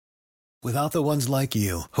Without the ones like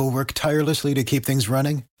you, who work tirelessly to keep things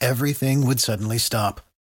running, everything would suddenly stop.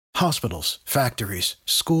 Hospitals, factories,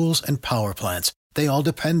 schools, and power plants, they all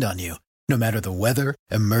depend on you. No matter the weather,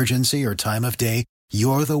 emergency, or time of day,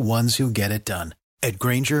 you're the ones who get it done. At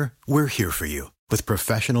Grainger, we're here for you with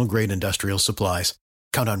professional-grade industrial supplies.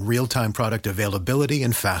 Count on real-time product availability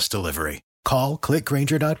and fast delivery. Call, click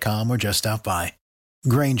Grainger.com, or just stop by.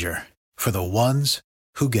 Grainger, for the ones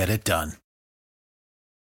who get it done.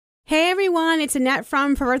 Hey everyone, it's Annette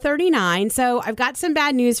from Forever 39. So I've got some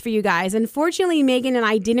bad news for you guys. Unfortunately, Megan and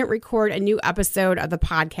I didn't record a new episode of the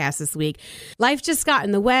podcast this week. Life just got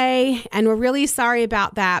in the way, and we're really sorry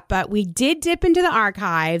about that. But we did dip into the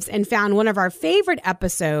archives and found one of our favorite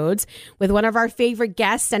episodes with one of our favorite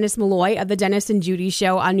guests, Dennis Malloy of the Dennis and Judy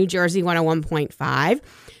Show on New Jersey 101.5.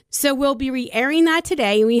 So we'll be re-airing that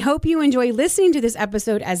today, and we hope you enjoy listening to this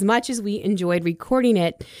episode as much as we enjoyed recording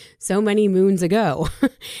it so many moons ago.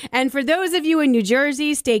 And for those of you in New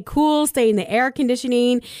Jersey, stay cool, stay in the air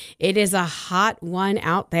conditioning. It is a hot one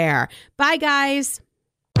out there. Bye, guys.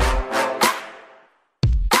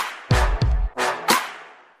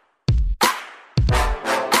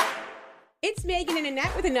 It's Megan and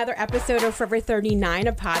Annette with another episode of Forever 39,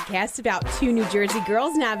 a podcast about two New Jersey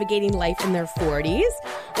girls navigating life in their 40s.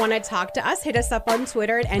 Want to talk to us? Hit us up on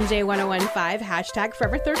Twitter at NJ1015, hashtag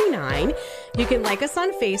Forever 39. You can like us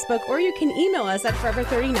on Facebook, or you can email us at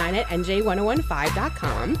forever39 at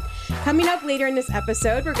NJ1015.com. Coming up later in this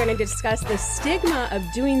episode, we're going to discuss the stigma of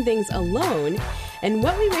doing things alone and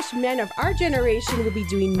what we wish men of our generation would be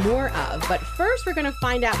doing more of. But first, we're going to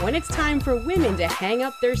find out when it's time for women to hang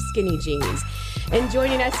up their skinny jeans. And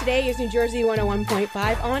joining us today is New Jersey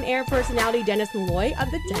 101.5 on-air personality Dennis Malloy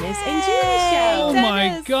of the Dennis and Judy Show. Oh,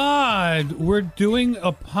 my God. We're doing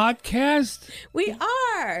a podcast? We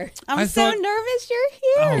are. I'm so nervous you're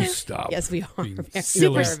here. Oh, stop. Yes, we are.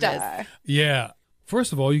 Superstar. Yeah.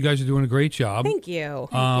 First of all, you guys are doing a great job. Thank you.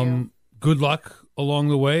 Good luck along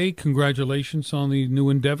the way. Congratulations on the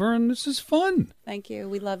new endeavor, and this is fun. Thank you.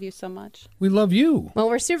 We love you so much. We love you. Well,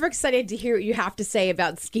 we're super excited to hear what you have to say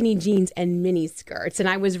about skinny jeans and mini skirts. And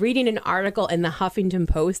I was reading an article in the Huffington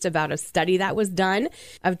Post about a study that was done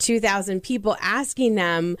of 2,000 people, asking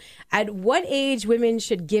them at what age women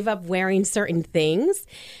should give up wearing certain things.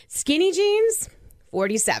 Skinny jeans,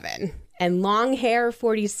 47. And long hair,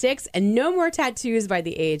 46, and no more tattoos by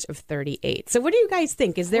the age of 38. So what do you guys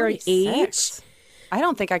think? Is there 46? an age? I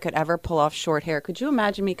don't think I could ever pull off short hair. Could you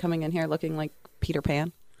imagine me coming in here looking like Peter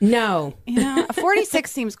Pan? No. You know,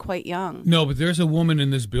 46 seems quite young. No, but there's a woman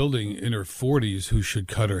in this building in her 40s who should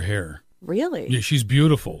cut her hair. Really? Yeah, she's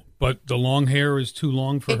beautiful, but the long hair is too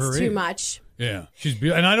long for her It's age. too much. Yeah, she's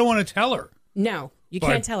beautiful, and I don't want to tell her. No. You But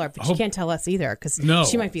can't tell her, but she can't tell us either, because No.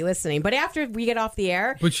 she might be listening. But after we get off the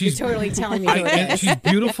air, But she's you're totally telling me who it and is. she's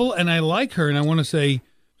beautiful, and I like her, and I want to say,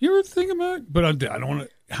 you ever think about it? But I don't want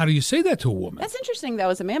to. How do you say that to a woman? That's interesting, though,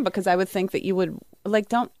 as a man, because I would think that you would, like,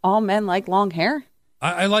 don't all men like long hair?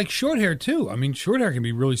 I like short hair, too. I mean, short hair can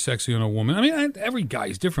be really sexy on a woman. I mean, every guy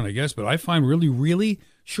is different, I guess, but I find really, really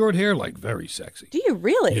short hair, like, very sexy. Do you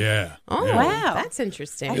really? Yeah. Oh, yeah. Wow. That's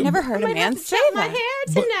interesting. I've never heard a man say my that.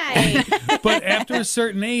 hair tonight. But after a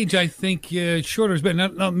certain age, I think shorter is better.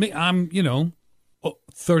 Now, me, I'm,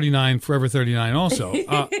 39, forever 39 also.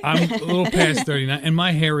 I'm a little past 39, and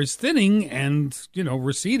my hair is thinning and,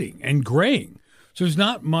 receding and graying. So there's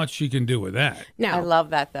not much you can do with that. No. I love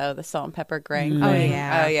that, though, the salt and pepper graying Oh, thing.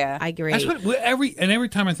 yeah. Oh, yeah. I agree. That's what every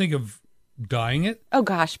time I think of dyeing it. Oh,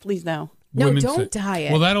 gosh, please no. No, women don't say- dye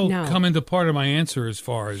it. Well, that'll No. come into part of my answer as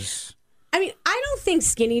far as... I mean, I don't think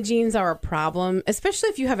skinny jeans are a problem, especially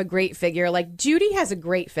if you have a great figure. Like, Judy has a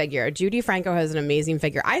great figure. Judy Franco has an amazing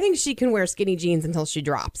figure. I think she can wear skinny jeans until she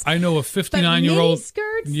drops. I know a But 59-year-old... mini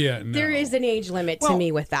skirts, Yeah, no. there is an age limit to Well,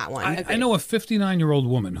 me with that one. I know a 59-year-old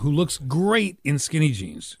woman who looks great in skinny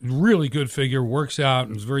jeans. Really good figure, works out,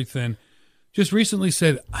 and is very thin. Just recently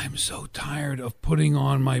said, I'm so tired of putting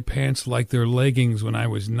on my pants like they're leggings when I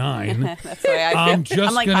was 9. That's the way I feel. I'm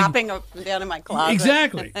just like gonna- hopping up and down in my closet.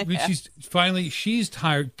 Exactly. But she's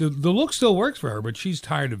tired. The look still works for her, but she's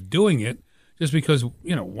tired of doing it just because,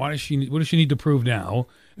 what does she need to prove now?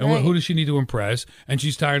 And Right. who does she need to impress? And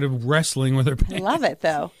she's tired of wrestling with her I pants. love it,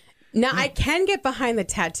 though. Now, I can get behind the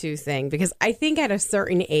tattoo thing because I think at a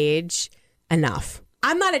certain age, enough.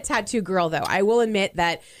 I'm not a tattoo girl, though. I will admit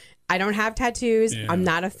that I don't have tattoos. Yeah. I'm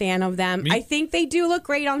not a fan of them. I think they do look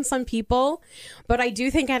great on some people, but I do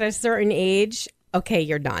think at a certain age, okay,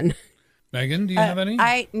 you're done. Megan, do you have any?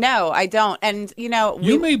 No, I don't. And,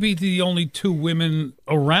 You may be the only two women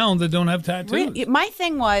around that don't have tattoos. my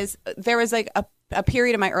thing was there was like a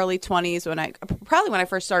period in my early 20s when I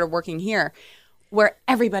first started working here where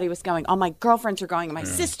everybody was going. All my girlfriends were going, and my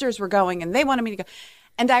sisters were going, and they wanted me to go.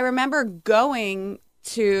 And I remember going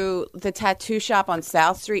to the tattoo shop on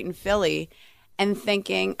South Street in Philly and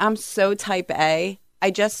thinking, I'm so type A.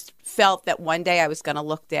 I just felt that one day I was going to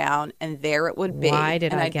look down and there it would be. Why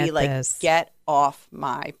did and I I'd get be like, this? get off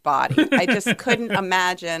my body. I just couldn't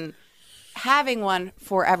imagine having one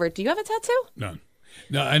forever. Do you have a tattoo? None.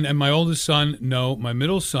 No, and my oldest son, no. My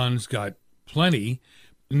middle son's got plenty.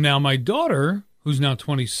 Now, my daughter, who's now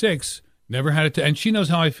 26, never had it, and she knows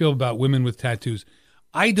how I feel about women with tattoos.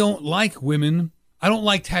 I don't like women. I don't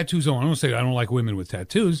like tattoos. I don't say I don't like women with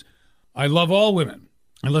tattoos. I love all women,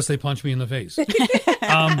 unless they punch me in the face.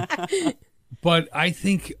 But I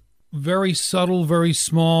think very subtle, very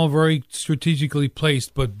small, very strategically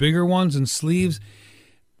placed, but bigger ones and sleeves.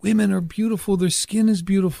 Women are beautiful. Their skin is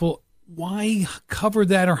beautiful. Why cover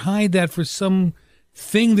that or hide that for some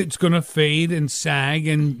thing that's going to fade and sag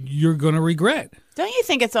and you're going to regret? Don't you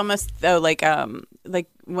think it's almost though like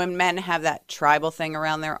when men have that tribal thing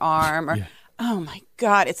around their arm or oh my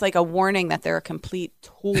God, it's like a warning that they're a complete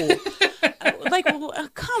tool. Like,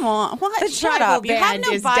 come on. What? The Shut tribal up. You have band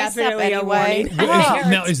no is bicep definitely a anyway. warning.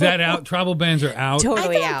 Now, is that out? Tribal bands are out.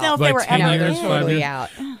 Totally I don't out. know if they Like were 10 ever years, they're in. 5 totally years. out.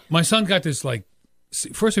 My son got this, like,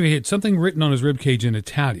 first of all, he had something written on his ribcage in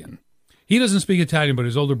Italian. He doesn't speak Italian, but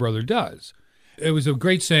his older brother does. It was a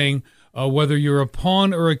great saying, whether you're a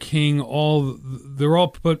pawn or a king, they're all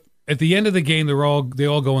put, at the end of the game, they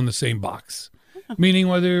all go in the same box. Meaning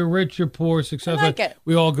whether you're rich or poor, successful, like it.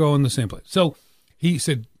 we all go in the same place. So he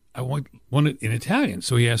said, I want it in Italian.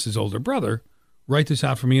 So he asked his older brother, write this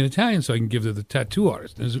out for me in Italian so I can give to the tattoo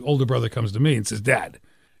artist. And his older brother comes to me and says, Dad,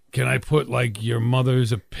 can I put like your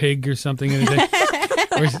mother's a pig or something in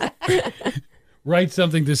it? Write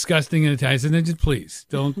something disgusting in Italian. I said, just please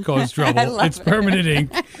don't cause trouble. It's permanent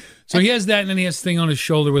ink. So he has that, and then he has a thing on his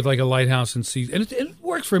shoulder with like a lighthouse and seas. And it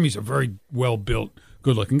works for him. He's a very well-built,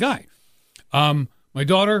 good-looking guy. My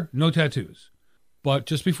daughter, no tattoos. But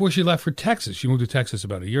just before she left for Texas, she moved to Texas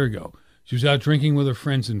about a year ago. She was out drinking with her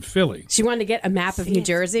friends in Philly. She wanted to get a map of New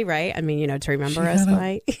Jersey, right? I mean, to remember us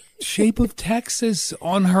by. Shape of Texas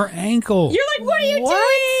on her ankle. You're like, what are you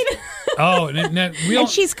doing? Oh, and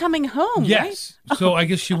she's coming home, yes. So I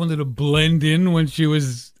guess she wanted to blend in when she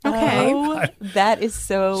was. Okay. Oh, that is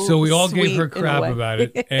so So we all sweet gave her in a crap way. about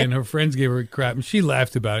it, and her friends gave her crap, and she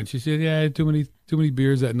laughed about it. She said, "Yeah, I had too many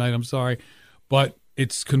beers that night. I'm sorry," but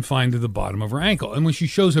it's confined to the bottom of her ankle. And when she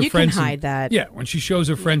shows her You friends, can hide that. Yeah, when she shows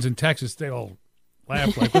her friends in Texas, they all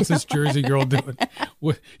laugh like, "What's this Jersey girl doing?"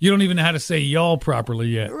 You don't even know how to say y'all properly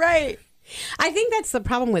yet. Right. I think that's the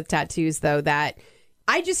problem with tattoos, though, that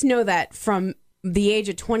I just know that from the age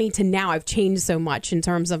of 20 to now, I've changed so much in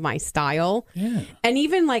terms of my style. Yeah. And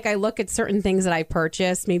even like I look at certain things that I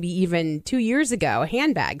purchased maybe even 2 years ago, a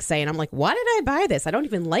handbag, say, and I'm like, why did I buy this? I don't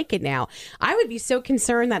even like it now. I would be so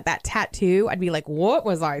concerned that tattoo, I'd be like, what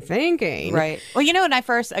was I thinking? Right. Well, when I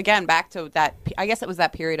first, again, back to that, I guess it was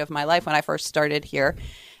that period of my life when I first started here,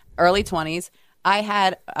 early 20s, I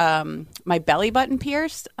had my belly button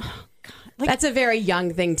pierced. That's a very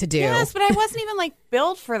young thing to do. Yes, but I wasn't even like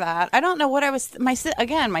built for that. I don't know what I was. My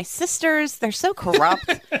sisters, they're so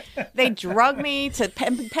corrupt. They drug me to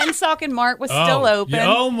Penstock and Mart was still open.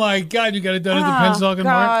 Yeah, oh my God, you got it done at the Penstock and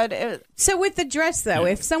Mart? So with the dress, though,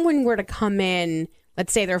 if someone were to come in,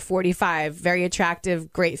 let's say they're 45, very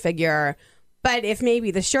attractive, great figure, but if maybe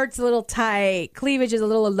the shirt's a little tight, cleavage is a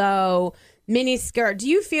little low, mini skirt, do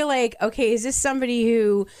you feel like, okay, is this somebody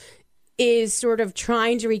who is sort of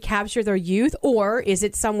trying to recapture their youth, or is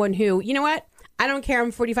it someone who, you know what, I don't care,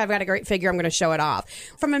 I'm 45, I got a great figure, I'm going to show it off?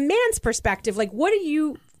 From a man's perspective, like, what do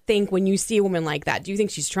you think when you see a woman like that? Do you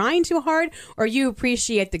think she's trying too hard, or you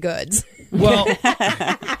appreciate the goods? Well,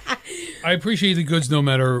 I appreciate the goods no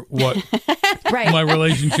matter what Right. my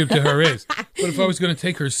relationship to her is. But if I was going to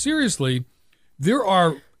take her seriously, there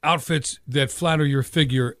are outfits that flatter your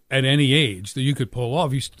figure at any age that you could pull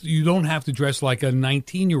off. You don't have to dress like a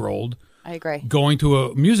 19-year-old I agree. going to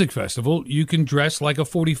a music festival. You can dress like a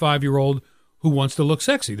 45-year-old who wants to look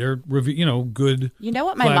sexy. They're, good. You know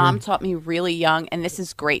what my mom taught me really young, and this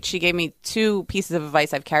is great. She gave me 2 pieces of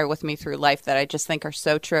advice I've carried with me through life that I just think are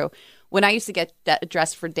so true. When I used to get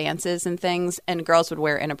dressed for dances and things, and girls would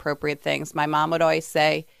wear inappropriate things, my mom would always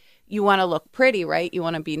say, you want to look pretty, right? You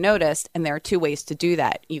want to be noticed, and there are 2 ways to do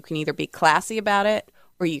that. You can either be classy about it,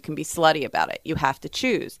 or you can be slutty about it. You have to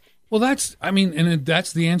choose. Well, that's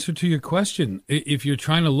the answer to your question. If you're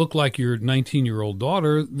trying to look like your 19-year-old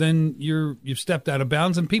daughter, then you've stepped out of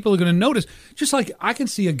bounds, and people are going to notice. Just like I can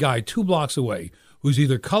see a guy 2 blocks away who's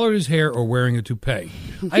either colored his hair or wearing a toupee.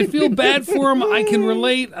 I feel bad for him. I can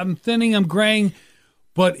relate. I'm thinning. I'm graying.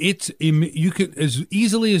 But you could, as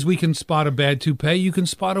easily as we can spot a bad toupee, you can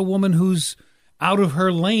spot a woman who's out of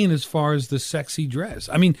her lane as far as the sexy dress.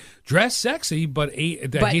 I mean, dress sexy, but I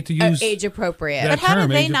hate to use age appropriate. But how do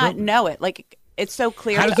they not appropriate. know it? Like, it's so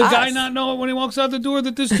clear How to does the us. guy not know it when he walks out the door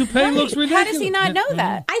that this toupee looks ridiculous? How does he not know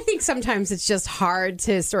that? I think sometimes it's just hard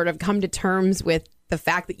to sort of come to terms with the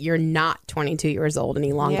fact that you're not 22 years old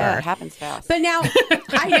any longer. Yeah, it happens fast. But now,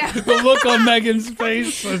 The look on Megan's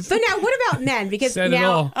face was... But now, what about men? Because Said it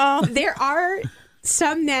now all. there are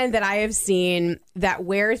some men that I have seen that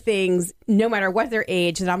wear things no matter what their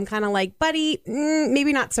age, that I'm kind of like, buddy,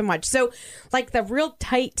 maybe not so much. So, like the real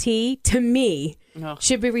tight tee, to me,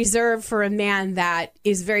 should be reserved for a man that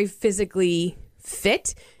is very physically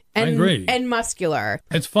fit I agree. and muscular.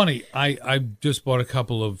 It's funny. I just bought a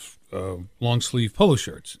couple of long sleeve polo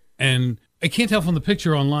shirts, and I can't tell from the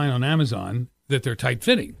picture online on Amazon that they're tight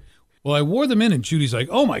fitting. Well, I wore them in, and Judy's like,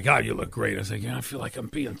 "Oh my God, you look great." I was like, "Yeah, I feel like I'm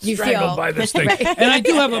being strangled by this thing," and I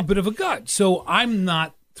do have a bit of a gut, so I'm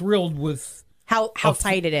not thrilled with How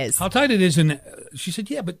tight it is. how tight it is. And she said,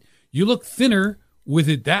 "Yeah, but you look thinner with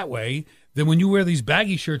it that way than when you wear these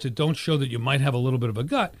baggy shirts that don't show that you might have a little bit of a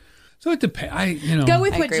gut." So it depends. Go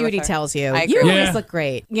with I what agree with Judy her. tells you. I You agree. always Yeah. look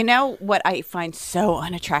great. You know what I find so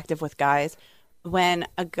unattractive with guys? When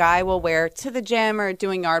a guy will wear to the gym or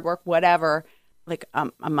doing yard work, whatever, like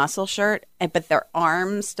a muscle shirt, but their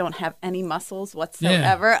arms don't have any muscles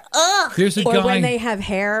whatsoever. Ugh! There's a Or guy. when they have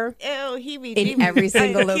hair Ew, heebie in every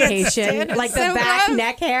single I can't location, stand it. like the So back gross.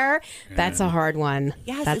 neck hair, that's a hard one.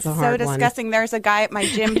 Yes, that's it's a so hard one. disgusting. There's a guy at my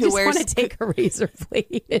gym I who just wears. want to take a razor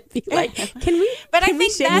blade and be like, "Can we?" But I can we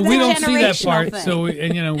think shave that's Well, we a don't see that generational part, thing. so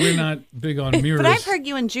and we're not big on mirrors. But I've heard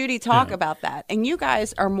you and Judy talk Yeah. about that, and you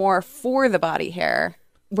guys are more for the body hair.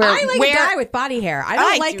 Where, I like a guy with body hair. I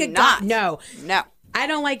don't like do a guy. not. No, No. I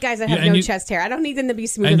don't like guys that Yeah, have and no you- chest hair. I don't need them to be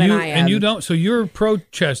smoother and than you I am. and you don't. So you're pro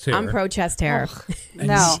chest hair. I'm pro chest hair.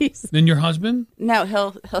 No. Jeez. Then your husband. No,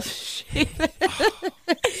 he'll shave it.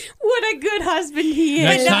 What a good husband he is.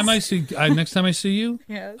 Next time I see you,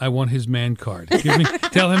 I want his man card.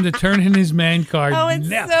 Tell him to turn in his man card. Oh, it's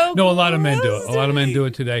now. so No, a lot of men do gross it. A lot of men to do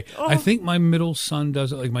it today. I think my middle son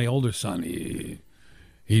does it. Like my older son,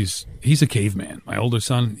 he's a caveman. My older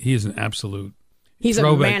son, he is an absolute. He's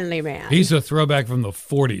throwback. a manly man. He's a throwback from the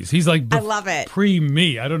 40s. He's like I love it. pre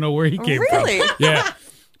me. I don't know where he came Really? from. Yeah.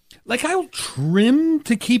 Like I'll trim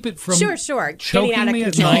to keep it from Sure. choking Getting out of me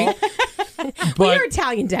at control. night. Well, But you're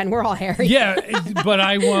Italian, Dan. We're all hairy. yeah, but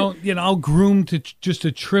I won't. I'll groom just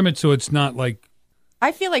to trim it so it's not like.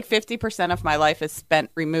 I feel like 50% of my life is spent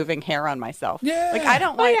removing hair on myself. Yeah. Like I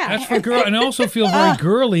don't like. yeah. That's for girl, and I also feel very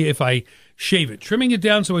girly if I shave it. Trimming it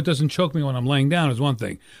down so it doesn't choke me when I'm laying down is one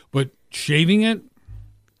thing, but shaving it,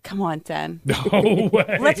 Come on, Den. no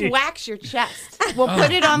way. Let's wax your chest. We'll put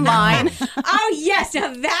it online. Oh yes,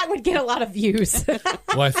 now that would get a lot of views.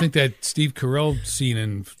 Well, I think that Steve Carell scene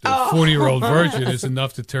in the 40-year-old virgin is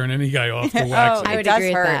enough to turn any guy off to wax Oh, it. I it would does agree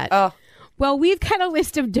with hurt. that. Oh. Well, we've got a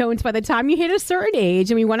list of don'ts by the time you hit a certain age,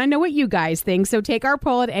 and we want to know what you guys think. So take our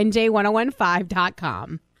poll at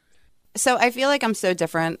nj1015.com. So I feel like I'm so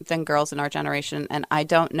different than girls in our generation, and I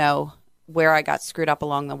don't know where I got screwed up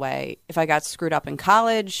along the way. If I got screwed up in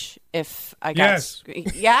college, if I got Yes.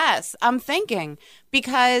 yes, I'm thinking,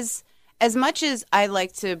 because as much as I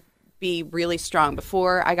like to be really strong,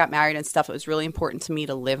 before I got married and stuff, it was really important to me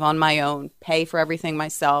to live on my own, pay for everything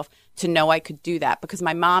myself, to know I could do that, because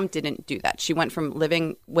my mom didn't do that. She went from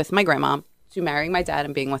living with my grandma to marrying my dad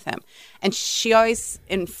and being with him. And she always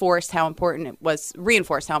reinforced how important it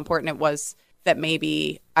was that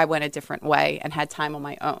maybe I went a different way and had time on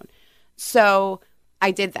my own. So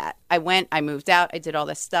I did that. I moved out, I did all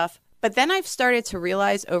this stuff. But then I've started to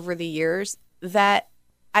realize over the years that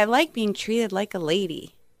I like being treated like a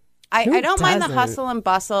lady. I don't mind the doesn't? hustle and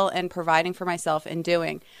bustle and providing for myself and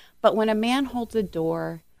doing. But when a man holds a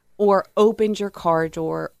door or opens your car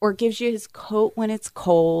door or gives you his coat when it's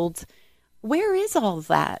cold, where is all of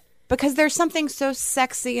that? Because there's something so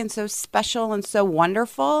sexy and so special and so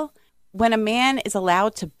wonderful when a man is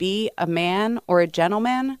allowed to be a man or a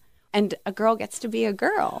gentleman and a girl gets to be a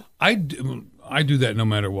girl. I do that no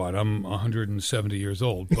matter what. I'm 170 years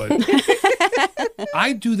old, but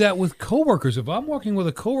I do that with coworkers. If I'm walking with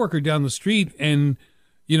a coworker down the street and,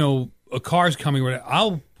 a car's coming,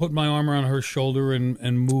 I'll put my arm around her shoulder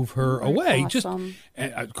and move her away. awesome.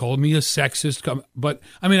 Just call me a sexist. But,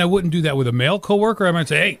 I wouldn't do that with a male coworker. I might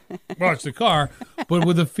say, hey, watch the car. But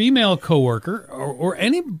with a female coworker or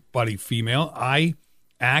anybody female, I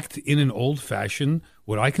act in an old-fashioned,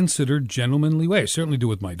 what I consider gentlemanly way. I certainly do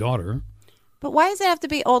with my daughter. But why does it have to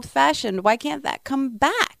be old-fashioned? Why can't that come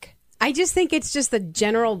back? I just think it's just the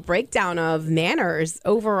general breakdown of manners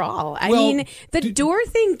overall. I Well, mean, the door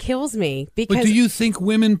thing kills me because But do you think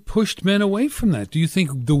women pushed men away from that? Do you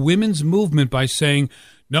think the women's movement by saying,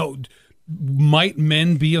 no, might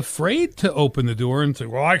men be afraid to open the door and say,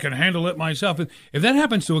 well, I can handle it myself? If that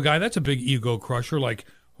happens to a guy, that's a big ego crusher. Like,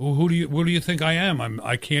 what do you think I am? I'm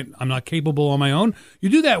not capable on my own. You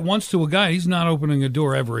do that once to a guy, he's not opening a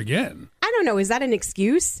door ever again. I don't know. Is that an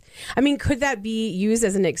excuse? I mean, could that be used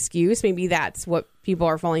as an excuse? Maybe that's what people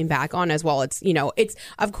are falling back on as well. It's,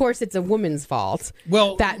 of course it's a woman's fault.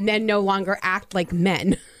 Well, that men no longer act like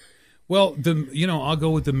men. Well, I'll go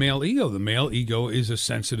with the male ego. The male ego is a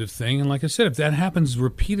sensitive thing. And like I said, if that happens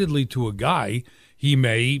repeatedly to a guy, he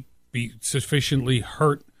may be sufficiently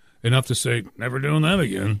hurt enough to say, never doing that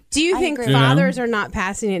again. Do you think agree. fathers are not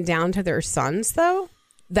passing it down to their sons, though?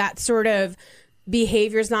 That sort of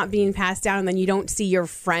behavior is not being passed down, and then you don't see your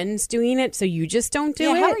friends doing it, so you just don't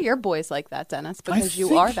do it? How are your boys like that, Dennis? Because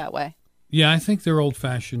you are that way. Yeah, I think they're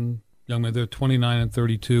old-fashioned young men. They're 29 and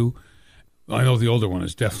 32. I know the older one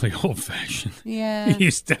is definitely old-fashioned. Yeah.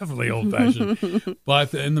 He's definitely old-fashioned.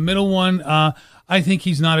 But in the middle one, I think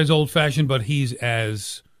he's not as old-fashioned, but he's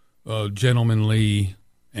as gentlemanly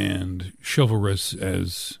and chivalrous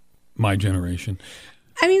as my generation.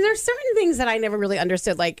 I mean, there's certain things that I never really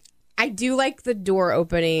understood. Like, I do like the door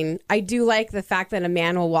opening. I do like the fact that a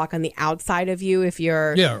man will walk on the outside of you if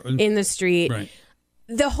you're in the street. Right.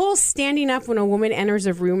 The whole standing up when a woman enters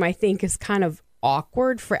a room, I think, is kind of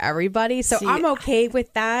awkward for everybody. So I'm okay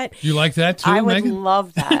with that. You like that too, I would Megan?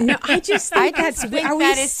 love that. No, I just think that's think are we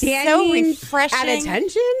that is so standing refreshing. at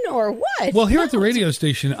attention or what? Well, here at the radio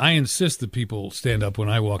station, I insist that people stand up when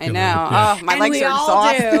I walk I in. know. Yeah. Oh, my and legs we are all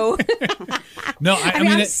exhausted. do. No, I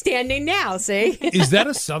mean, I'm standing now. See, is that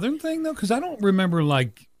a Southern thing though? Because I don't remember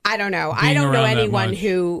I don't know. being I don't know around that anyone much.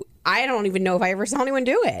 who. I don't even know if I ever saw anyone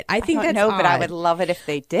do it. I think that's but I odd. would love it if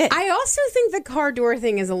they did. I also think the car door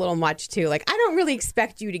thing is a little much too. Like, I don't really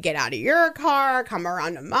expect you to get out of your car, come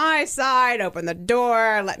around to my side, open the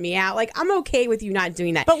door, let me out. Like, I'm okay with you not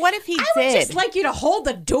doing that. But what if he I did? would just like you to hold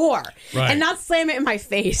the door and not slam it in my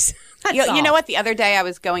face. That's You all. know what? The other day I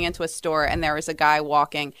was going into a store and there was a guy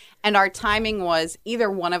walking, and our timing was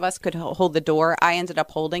either one of us could hold the door. I ended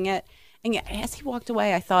up holding it. And yet, as he walked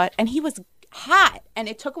away, I thought, and he was hot, and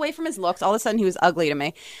it took away from his looks. All of a sudden, he was ugly to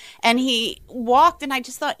me. And he walked, and I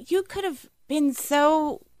just thought, you could have been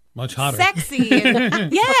so much hotter, sexy.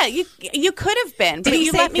 And, yeah, you could have been. Did but he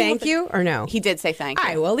you say let me thank you or no? He did say thank All you.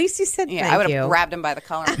 right, well, at least he said Yeah, thank I would you. have grabbed him by the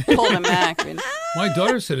collar and pulled him back. I mean, My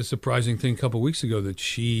daughter said a surprising thing a couple of weeks ago that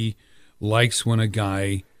she likes when a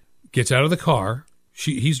guy gets out of the car.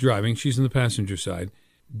 He's driving. She's in the passenger side.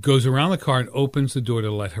 Goes around the car and opens the door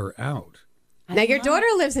to let her out. Now, your daughter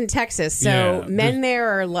lives in Texas, so Yeah, men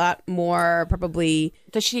there are a lot more probably.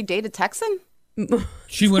 does she date a Texan?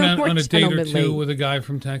 She went out More on a date or gentlemanly. two with a guy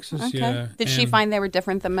from Texas. Okay. Yeah. Did she and find they were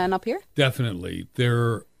different than men up here? Definitely.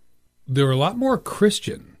 They're a lot more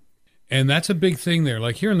Christian. And that's a big thing there.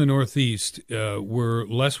 Like here in the Northeast, we're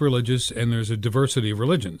less religious and there's a diversity of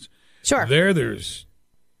religions. Sure. There's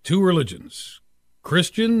two religions,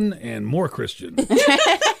 Christian and more Christian.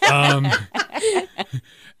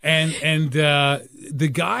 And the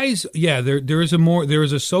guys, there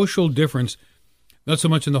is a social difference. Not so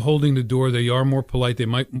much in the holding the door. They are more polite. They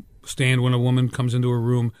might stand when a woman comes into a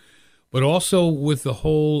room, but also with the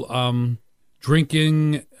whole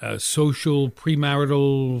drinking, social,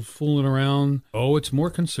 premarital fooling around. Oh, it's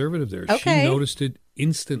more conservative there. Okay. She noticed it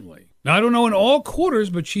instantly. Now, I don't know in all quarters,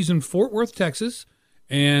 but she's in Fort Worth, Texas,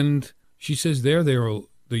 and she says the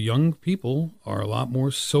young people are a lot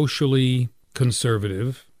more socially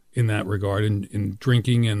conservative in that regard, in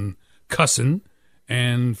drinking and cussing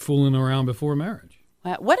and fooling around before marriage.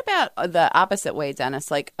 What about the opposite way, Dennis?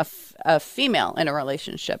 Like a female in a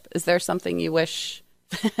relationship. Is there something you wish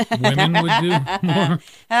Women would do more?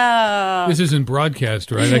 Oh. This isn't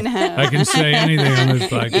broadcast, right? I can say anything on this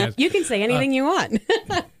podcast. You can say anything you want.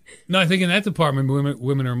 No, I think in that department,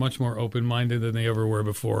 women are much more open-minded than they ever were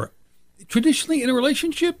before. Traditionally, in a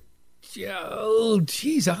relationship,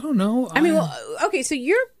 geez, I don't know. I mean, well, okay, so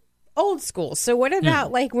you're old school. So what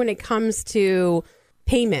about like when it comes to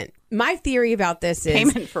payment? My theory about this is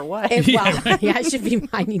Payment for what?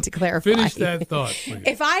 I need to clarify. Finish that thought, please.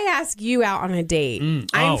 If I ask you out on a date,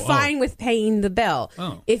 I'm fine with paying the bill.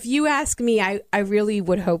 Oh. If you ask me, I really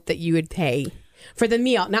would hope that you would pay for the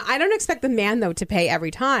meal. Now, I don't expect the man, though, to pay every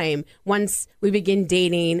time. Once we begin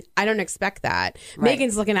dating, I don't expect that. Right.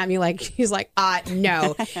 Megan's looking at me like, she's like,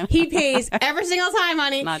 no. He pays every single time,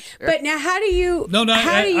 honey. Not true. But now, how do you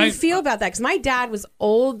how do you I feel about that? Because my dad was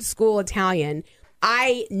old school Italian.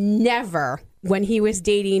 I never, when he was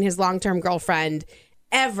dating his long-term girlfriend,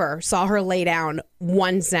 ever saw her lay down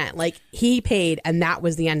 1 cent. Like, he paid, and that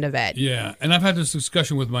was the end of it. Yeah, and I've had this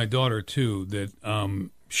discussion with my daughter, too, that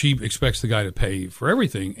she expects the guy to pay for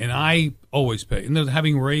everything, and I always pay. And then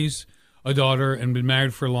having raised a daughter and been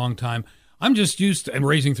married for a long time, I'm just used to, and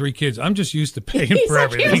raising 3 kids, I'm just used to paying for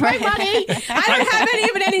everything. Here's my money. I don't have any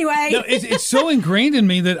of it anyway. No, it's so ingrained in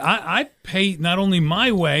me that I pay not only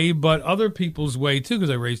my way, but other people's way, too, because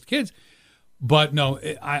I raised kids. But no,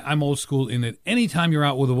 I'm old school in that anytime you're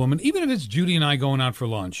out with a woman, even if it's Judy and I going out for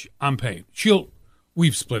lunch, I'm paying.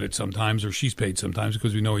 We've split it sometimes, or she's paid sometimes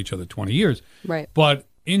because we know each other 20 years. Right. But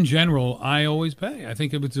in general, I always pay. I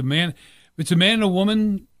think if it's a man and a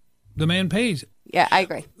woman, the man pays. Yeah, I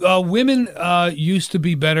agree. Women used to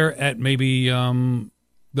be better at maybe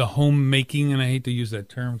the homemaking, and I hate to use that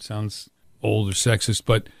term. It sounds old or sexist,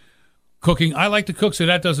 but cooking. I like to cook, so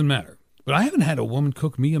that doesn't matter. But I haven't had a woman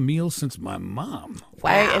cook me a meal since my mom.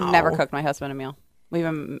 Wow. I have never cooked my husband a meal. We've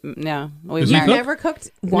married. Never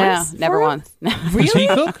cooked once? No, never once. No. Really? Does he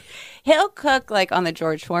cook? He'll cook like on the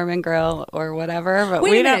George Foreman grill or whatever. But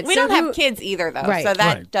Wait we a minute, don't have kids either, though. Right. So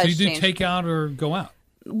that does So you do change. take out or go out?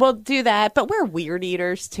 We'll do that, but we're weird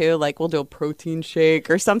eaters too. Like, we'll do a protein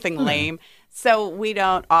shake or something lame. So we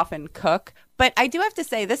don't often cook. But I do have to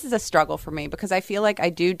say, this is a struggle for me because I feel like I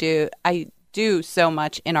do so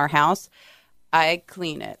much in our house. I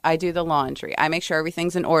clean it. I do the laundry. I make sure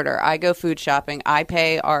everything's in order. I go food shopping. I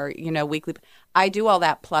pay our, weekly. I do all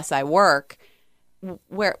that. Plus I work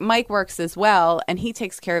where Mike works as well. And he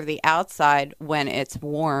takes care of the outside when it's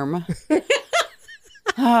warm.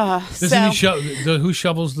 Who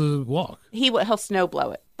shovels the walk? He'll snow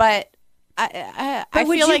blow it. But I would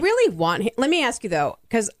feel you like really want him? Let me ask you, though,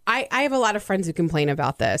 because I have a lot of friends who complain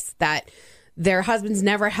about this, that their husbands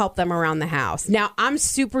never help them around the house. Now, I'm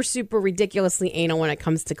super, super ridiculously anal when it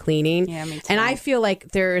comes to cleaning. Yeah, me too. And I feel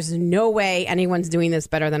like there's no way anyone's doing this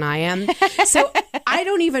better than I am. So I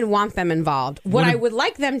don't even want them involved. What I would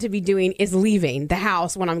like them to be doing is leaving the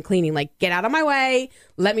house when I'm cleaning. Like, get out of my way.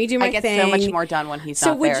 Let me do my thing. I get so much more done when he's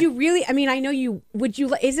not there. So would you really, I mean, I know you,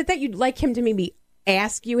 is it that you'd like him to maybe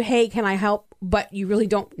ask you, hey, can I help? But you really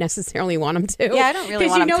don't necessarily want him to. Yeah, I don't really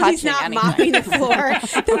want him touching he's not anything. mopping the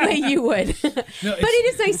floor the way you would. But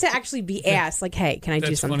it is nice to actually be asked, like, hey, can I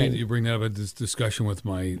do something? That's funny that you bring that up. I had this discussion with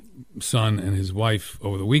my son and his wife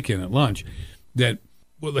over the weekend at lunch that,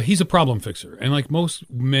 well, he's a problem fixer. And like most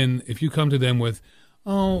men, if you come to them with,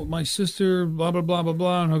 oh, my sister, blah, blah, blah, blah,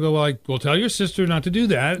 blah, and he'll go like, well, tell your sister not to do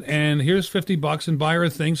that, and here's $50 and buy her a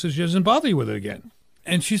thing so she doesn't bother you with it again.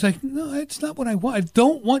 And she's like, no, it's not what I want. I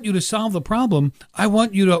don't want you to solve the problem. I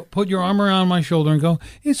want you to put your arm around my shoulder and go,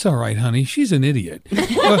 it's all right, honey. She's an idiot.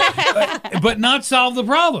 but not solve the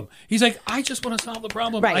problem. He's like, I just want to solve the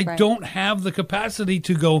problem. Right, I don't have the capacity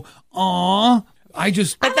to go, aw.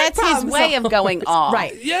 But that's his way of going on.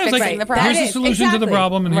 Right. Yeah, it's Fixing like, the problem. here's the solution to the Exactly.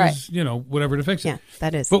 problem, and Right. here's, whatever to fix it. Yeah,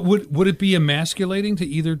 that is. But would it be emasculating to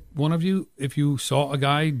either one of you if you saw a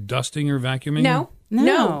guy dusting or vacuuming?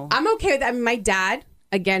 No. I'm okay with that. I mean, my dad,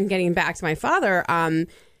 again, getting back to my father,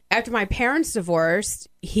 after my parents divorced,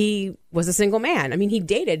 he was a single man. I mean, he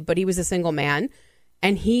dated, but he was a single man,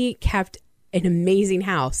 and he kept an amazing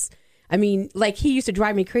house. I mean, like, he used to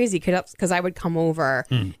drive me crazy because I would come over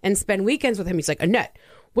and spend weekends with him. He's like, Annette,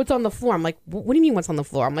 what's on the floor? I'm like, what do you mean what's on the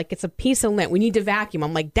floor? I'm like, it's a piece of lint. We need to vacuum.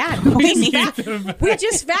 I'm like, Dad, we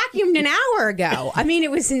just vacuumed an hour ago. I mean,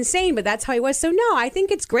 it was insane, but that's how he was. So, no, I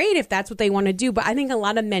think it's great if that's what they want to do. But I think a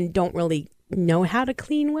lot of men don't really know how to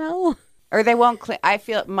clean well. Or they won't clean. I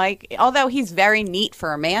feel Mike, although he's very neat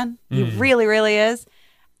for a man, he really, really is.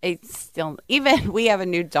 It's still, even we have a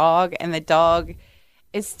new dog, and the dog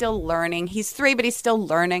is still learning. He's 3, but he's still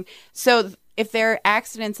learning. So if there are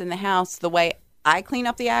accidents in the house, the way I clean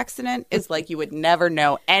up the accident is like you would never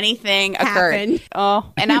know anything occurred.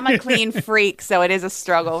 Oh, and I'm a clean freak, so it is a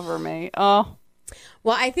struggle for me. Oh.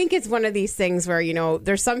 Well, I think it's one of these things where,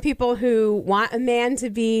 there's some people who want a man to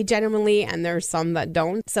be gentlemanly, and there's some that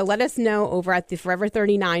don't. So let us know over at the Forever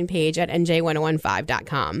 39 page at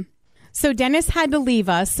NJ1015.com. So Dennis had to leave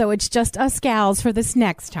us, so it's just us gals for this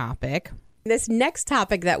next topic. This next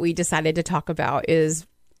topic that we decided to talk about is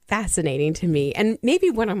fascinating to me, and maybe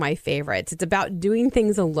one of my favorites. It's about doing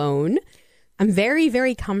things alone. I'm very,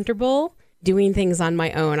 very comfortable doing things on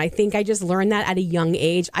my own. I think I just learned that at a young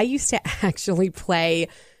age. I used to actually play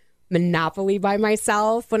Monopoly by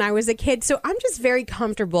myself when I was a kid. So I'm just very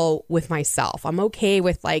comfortable with myself. I'm okay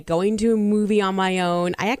with like going to a movie on my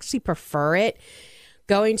own. I actually prefer it.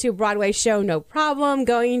 Going to a Broadway show, no problem.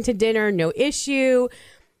 Going to dinner, no issue.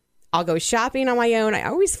 I'll go shopping on my own. I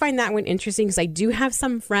always find that one interesting because I do have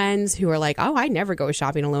some friends who are like, oh, I never go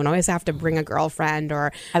shopping alone. I always have to bring a girlfriend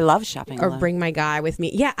or I love shopping or alone. bring my guy with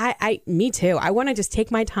me. Yeah, me too. I want to just take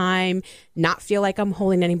my time, not feel like I'm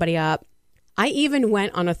holding anybody up. I even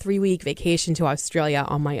went on a 3-week vacation to Australia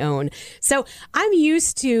on my own. So I'm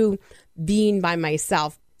used to being by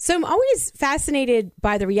myself. So I'm always fascinated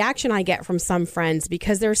by the reaction I get from some friends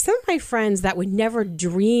because there are some of my friends that would never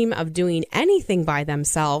dream of doing anything by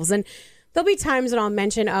themselves. And there'll be times that I'll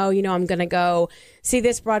mention, oh, I'm going to go see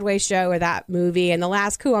this Broadway show or that movie. And they'll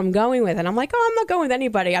ask who I'm going with. And I'm like, oh, I'm not going with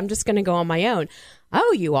anybody. I'm just going to go on my own.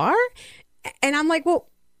 Oh, you are? And I'm like, well,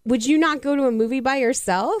 would you not go to a movie by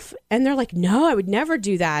yourself? And they're like, no, I would never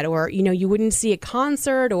do that. Or, you wouldn't see a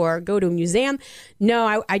concert or go to a museum. No,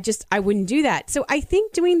 I wouldn't do that. So I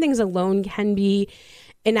think doing things alone can be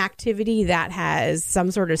an activity that has some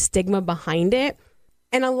sort of stigma behind it.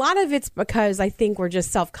 And a lot of it's because I think we're just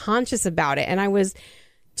self-conscious about it. And I was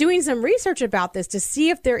doing some research about this to see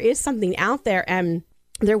if there is something out there. And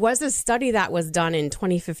there was a study that was done in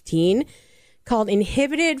 2015 called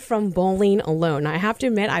Inhibited from Bowling Alone. I have to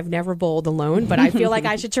admit, I've never bowled alone, but I feel like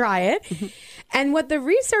I should try it. And what the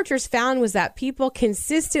researchers found was that people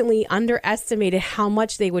consistently underestimated how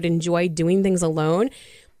much they would enjoy doing things alone.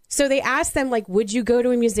 So they asked them, like, would you go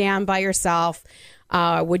to a museum by yourself?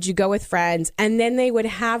 Would you go with friends? And then they would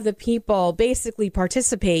have the people basically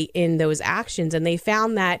participate in those actions. And they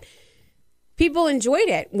found that people enjoyed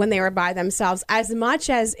it when they were by themselves as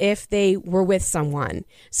much as if they were with someone.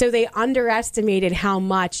 So they underestimated how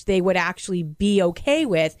much they would actually be okay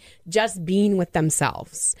with just being with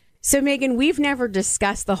themselves. So Megan, we've never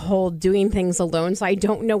discussed the whole doing things alone, so I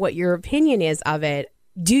don't know what your opinion is of it.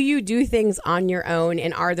 Do you do things on your own,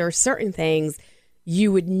 and are there certain things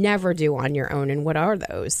you would never do on your own, and what are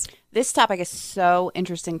those? This topic is so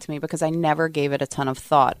interesting to me because I never gave it a ton of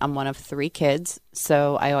thought. I'm one of 3 kids,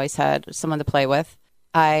 so I always had someone to play with.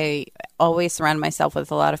 I always surround myself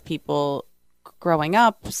with a lot of people growing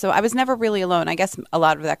up, so I was never really alone. I guess a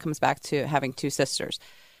lot of that comes back to having 2 sisters.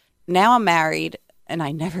 Now I'm married, and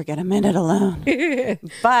I never get a minute alone.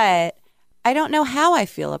 But I don't know how I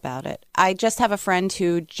feel about it. I just have a friend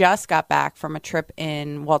who just got back from a trip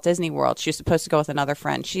in Walt Disney World. She was supposed to go with another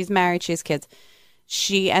friend. She's married. She has kids.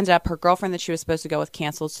 She ended up, her girlfriend that she was supposed to go with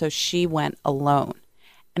canceled, so she went alone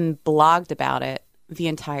and blogged about it the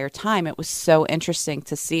entire time. It was so interesting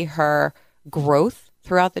to see her growth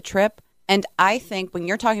throughout the trip. And I think when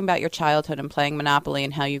you're talking about your childhood and playing Monopoly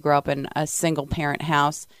and how you grew up in a single-parent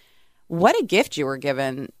house, what a gift you were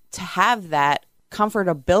given to have that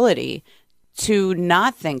comfortability to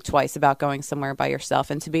not think twice about going somewhere by yourself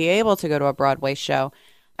and to be able to go to a Broadway show.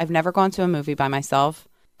 I've never gone to a movie by myself.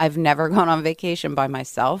 I've never gone on vacation by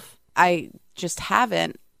myself. I just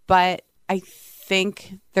haven't. But I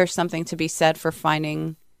think there's something to be said for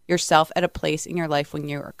finding yourself at a place in your life when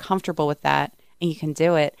you're comfortable with that and you can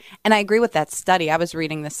do it. And I agree with that study. I was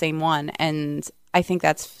reading the same one. And I think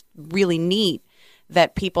that's really neat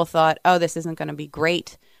that people thought, oh, this isn't going to be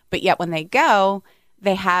great. But yet when they go,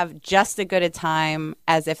 they have just as good a time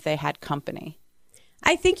as if they had company.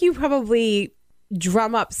 I think you probably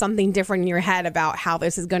drum up something different in your head about how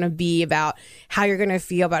this is going to be, about how you're going to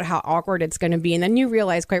feel, about how awkward it's going to be. And then you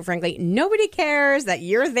realize, quite frankly, nobody cares that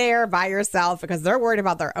you're there by yourself because they're worried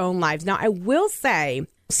about their own lives. Now, I will say,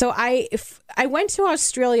 so I went to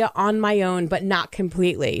Australia on my own, but not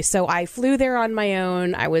completely. So I flew there on my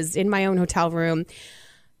own. I was in my own hotel room.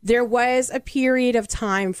 There was a period of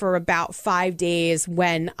time for about 5 days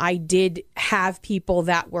when I did have people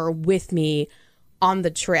that were with me on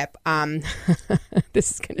the trip.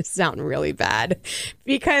 This is going to sound really bad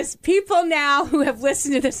because people now who have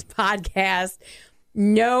listened to this podcast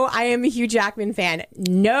know I am a Hugh Jackman fan.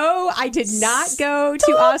 No, I did not go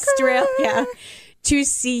to Australia to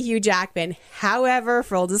see Hugh Jackman. However,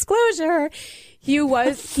 full disclosure, Hugh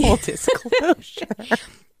was... Full disclosure.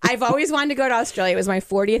 I've always wanted to go to Australia. It was my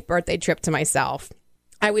 40th birthday trip to myself.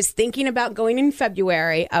 I was thinking about going in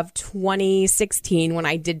February of 2016 when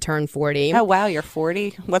I did turn 40. Oh, wow. You're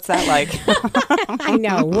 40? What's that like? I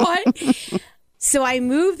know. What? So I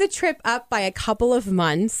moved the trip up by a couple of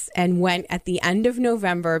months and went at the end of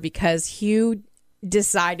November because Hugh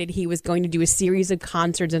decided he was going to do a series of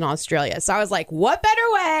concerts in Australia. So I was like, what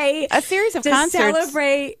better way? A series of to concerts?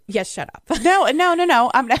 Celebrate. Yes, shut up. No.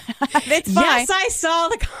 I'm not, it's fine. Yes, I saw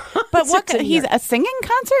the concert. But what? He's a singing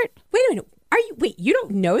concert? Wait a minute. You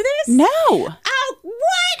don't know this? No. Oh,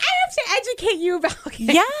 what? I have to educate you about. Okay.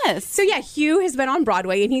 Yes. So yeah, Hugh has been on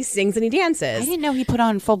Broadway and he sings and he dances. I didn't know he put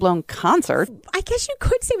on full-blown concert. I guess you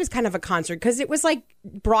could say it was kind of a concert because it was like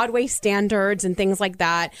Broadway standards and things like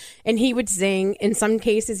that. And he would sing. In some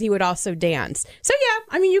cases, he would also dance. So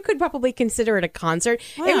yeah, I mean, you could probably consider it a concert.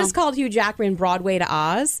 Wow. It was called Hugh Jackman Broadway to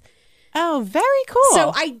Oz. Oh, very cool.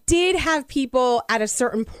 So I did have people at a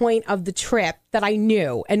certain point of the trip that I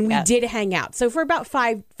knew, and we did hang out. So for about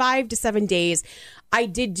five to 7 days, I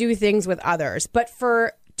did do things with others. But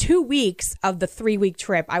for 2 weeks of the 3-week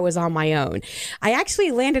trip, I was on my own. I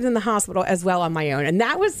actually landed in the hospital as well on my own, and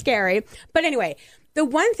that was scary. But anyway, the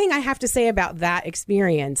one thing I have to say about that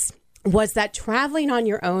experience was that traveling on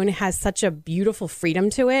your own has such a beautiful freedom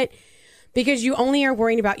to it. Because you only are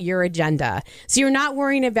worrying about your agenda. So you're not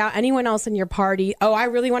worrying about anyone else in your party. Oh, I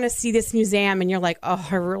really want to see this museum. And you're like, oh,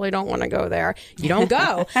 I really don't want to go there. You don't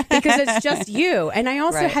go because it's just you. And I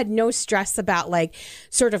also had no stress about like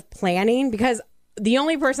sort of planning because the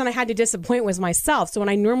only person I had to disappoint was myself. So when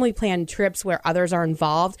I normally plan trips where others are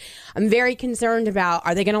involved, I'm very concerned about,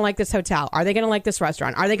 are they going to like this hotel? Are they going to like this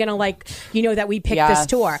restaurant? Are they going to like, that we picked this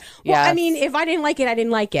tour? Well, I mean, if I didn't like it, I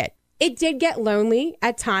didn't like it. It did get lonely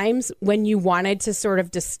at times when you wanted to sort of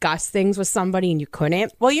discuss things with somebody and you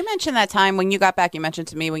couldn't. Well, you mentioned that time when you got back, you mentioned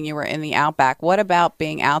to me when you were in the Outback. What about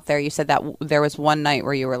being out there? You said that there was one night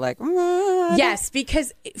where you were like, Yes,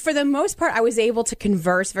 because for the most part, I was able to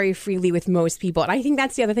converse very freely with most people. And I think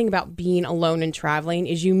that's the other thing about being alone and traveling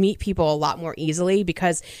is you meet people a lot more easily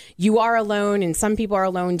because you are alone and some people are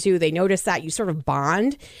alone too. They notice that you sort of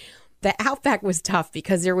bond. The Outback was tough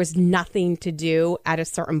because there was nothing to do at a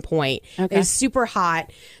certain point. Okay. It was super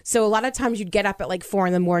hot. So a lot of times you'd get up at like 4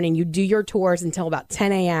 a.m. You'd do your tours until about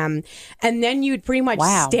 10 a.m. And then you'd pretty much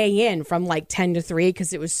stay in from like 10 to 3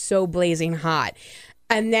 because it was so blazing hot.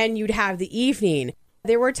 And then you'd have the evening.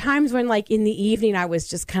 There were times when like in the evening, I was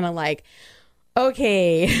just kind of like,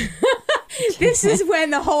 okay, this is when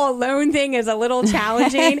the whole alone thing is a little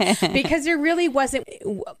challenging because there really wasn't...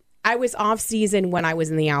 I was off season when I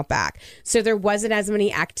was in the Outback. So there wasn't as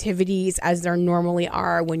many activities as there normally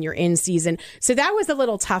are when you're in season. So that was a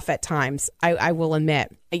little tough at times, I will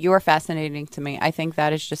admit. You are fascinating to me. I think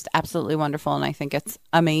that is just absolutely wonderful. And I think it's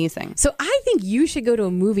amazing. So I think you should go to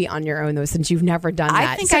a movie on your own, though, since you've never done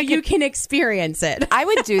that. You can experience it. I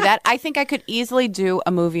would do that. I think I could easily do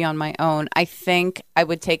a movie on my own. I think I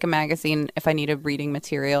would take a magazine if I needed reading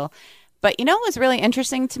material. But you know what was really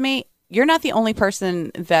interesting to me? You're not the only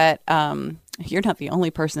person that you're not the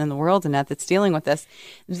only person in the world, Annette, that's dealing with this.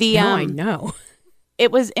 I know.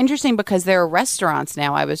 It was interesting because there are restaurants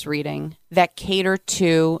now I was reading that cater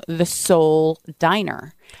to the soul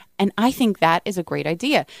diner. And I think that is a great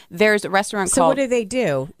idea. There's a restaurant called... So what do they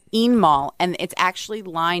do? Een Mall, and it's actually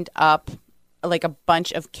lined up like a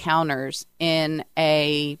bunch of counters in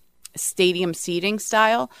a stadium seating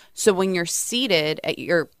style. So when you're seated at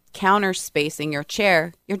your counter spacing your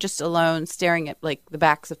chair, you're just alone staring at like the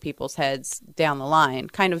backs of people's heads down the line,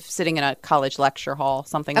 kind of sitting in a college lecture hall,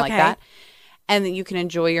 something like that. And then you can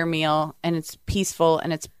enjoy your meal and it's peaceful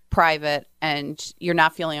and it's private and you're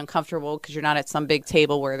not feeling uncomfortable because you're not at some big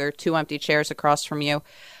table where there are 2 empty chairs across from you.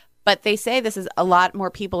 But they say this is a lot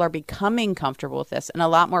more people are becoming comfortable with this and a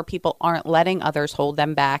lot more people aren't letting others hold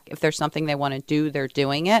them back. If there's something they want to do, they're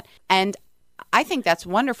doing it. And I think that's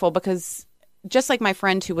wonderful because just like my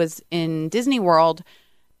friend who was in Disney World,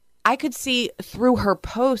 I could see through her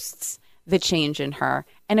posts the change in her.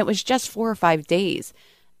 And it was just 4 or 5 days.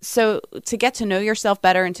 So to get to know yourself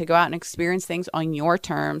better and to go out and experience things on your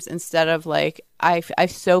terms instead of like, I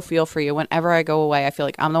so feel for you. Whenever I go away, I feel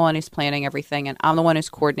like I'm the one who's planning everything and I'm the one who's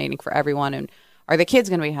coordinating for everyone. And are the kids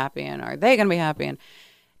going to be happy? And are they going to be happy? And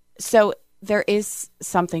so there is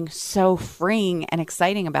something so freeing and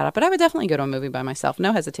exciting about it. But I would definitely go to a movie by myself.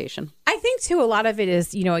 No hesitation. I think, too, a lot of it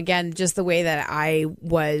is, again, just the way that I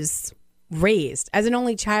was raised. As an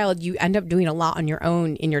only child, you end up doing a lot on your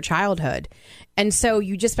own in your childhood. And so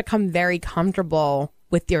you just become very comfortable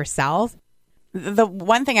with yourself. The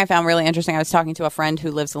one thing I found really interesting, I was talking to a friend who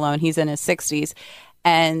lives alone. He's in his 60s.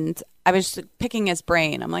 And I was picking his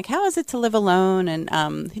brain. I'm like, how is it to live alone?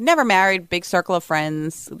 And he never married, big circle of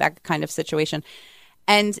friends, that kind of situation.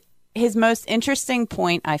 And his most interesting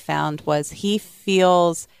point I found was he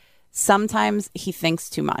feels sometimes he thinks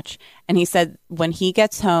too much. And he said when he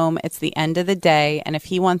gets home, it's the end of the day. And if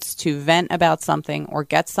he wants to vent about something or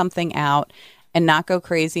get something out and not go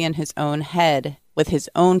crazy in his own head with his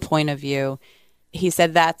own point of view, he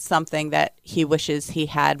said that's something that he wishes he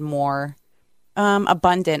had more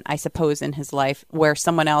abundant, I suppose, in his life where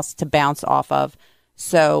someone else to bounce off of.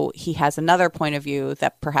 So he has another point of view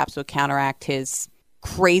that perhaps would counteract his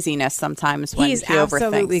craziness sometimes when He's he overthinks.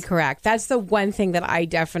 absolutely correct. That's the one thing that I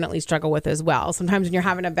definitely struggle with as well. Sometimes when you're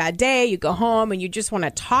having a bad day, you go home and you just want to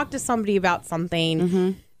talk to somebody about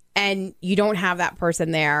something. And you don't have that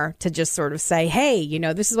person there to just sort of say, hey, you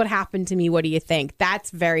know, this is what happened to me. What do you think?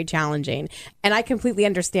 That's very challenging. And I completely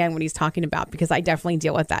understand what he's talking about because I definitely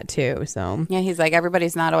deal with that too. So Yeah, he's like,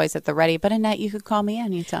 everybody's not always at the ready, but Annette, you could call me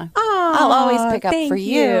anytime. Aw, I'll always pick up thank for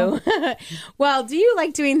you. Well, do you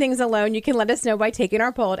like doing things alone? You can let us know by taking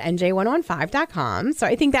our poll at nj1015.com. So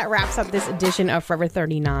I think that wraps up this edition of Forever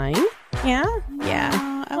 39. Yeah? Yeah.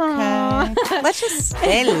 Okay. Let's just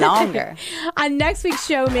stay longer. On next week's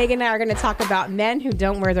show, Megan and I are going to talk about men who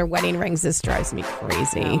don't wear their wedding rings. This drives me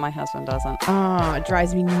crazy. No, my husband doesn't. Oh, it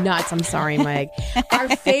drives me nuts. I'm sorry, Meg. Our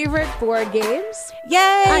favorite board games. Yay!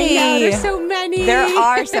 I know, there's so many. There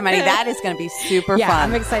are so many. That is going to be super Yeah, fun.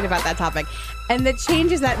 I'm excited about that topic. And the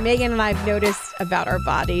changes that Megan and I have noticed about our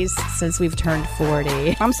bodies since we've turned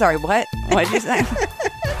 40. I'm sorry, what? What did you say?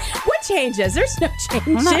 What changes? There's no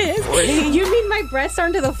changes. not 40. You mean my breasts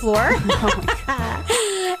aren't to the floor?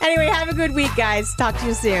 Anyway, have a good week, guys. Talk to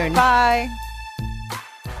you soon. Bye.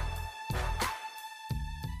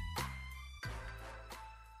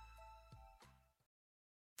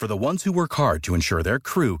 For the ones who work hard to ensure their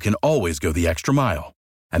crew can always go the extra mile,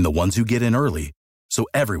 and the ones who get in early so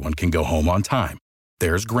everyone can go home on time,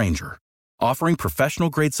 there's Grainger, offering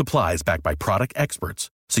professional-grade supplies backed by product experts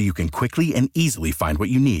so you can quickly and easily find what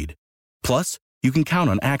you need. Plus, you can count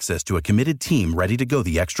on access to a committed team ready to go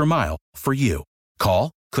the extra mile for you.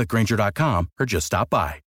 Call, click Grainger.com, or just stop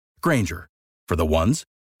by. Grainger, for the ones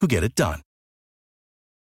who get it done.